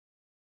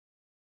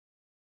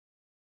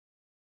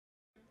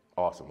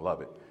Awesome,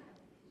 love it.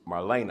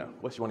 Marlena,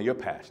 what's one of your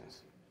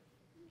passions?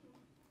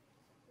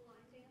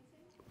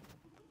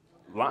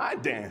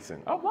 Line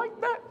dancing. I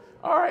like that.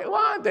 All right,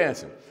 line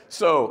dancing.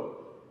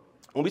 So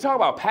when we talk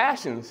about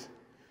passions,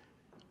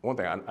 one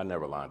thing, I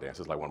never line dance.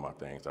 It's like one of my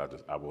things.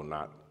 I will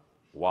not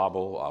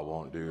wobble. I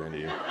won't do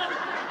any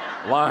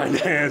line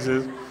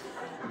dances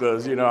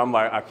because, you know, I'm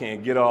like, I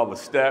can't get all the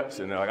steps.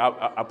 And like,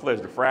 I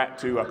pledged the frat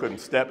too. I couldn't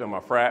step in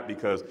my frat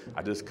because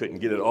I just couldn't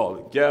get it all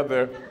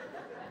together.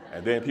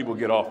 And then people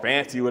get all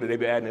fancy with it. They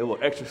be adding their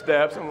little extra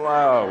steps. I'm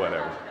like, oh,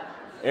 whatever.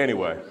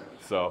 Anyway,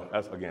 so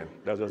that's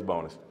just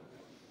bonus.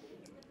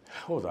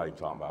 What was I even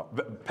talking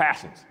about?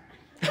 Passions.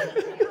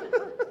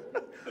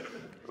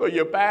 So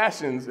your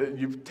passions,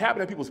 you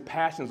tapping into people's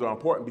passions are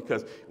important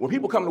because when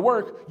people come to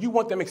work, you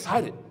want them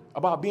excited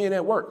about being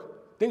at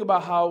work. Think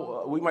about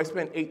how we might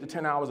spend 8 to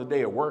 10 hours a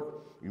day at work.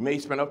 You may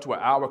spend up to an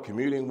hour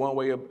commuting one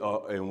way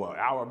and 1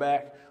 hour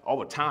back. All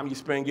the time you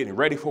spend getting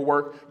ready for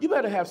work. You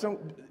better have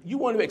you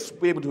want to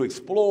be able to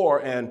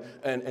explore and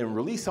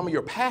release some of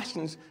your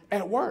passions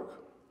at work.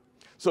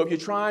 So if you're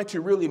trying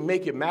to really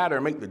make it matter,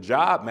 make the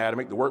job matter,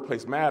 make the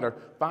workplace matter,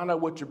 find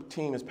out what your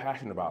team is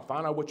passionate about.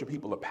 Find out what your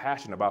people are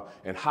passionate about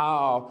and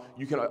how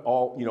you can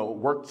all,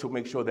 work to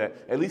make sure that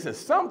at least at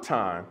some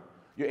time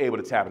you're able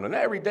to tap into.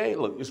 Not every day,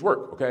 look, it's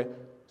work, okay?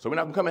 So we're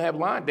not gonna come and have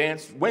line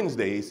dance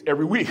Wednesdays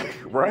every week,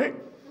 right?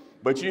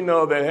 But you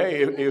know that,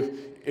 hey,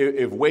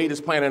 if Wade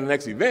is planning the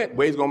next event,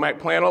 Wade's gonna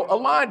plan a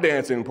line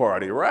dancing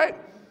party, right?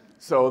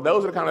 So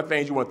those are the kind of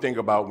things you want to think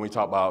about when we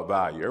talk about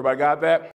value. Everybody got that?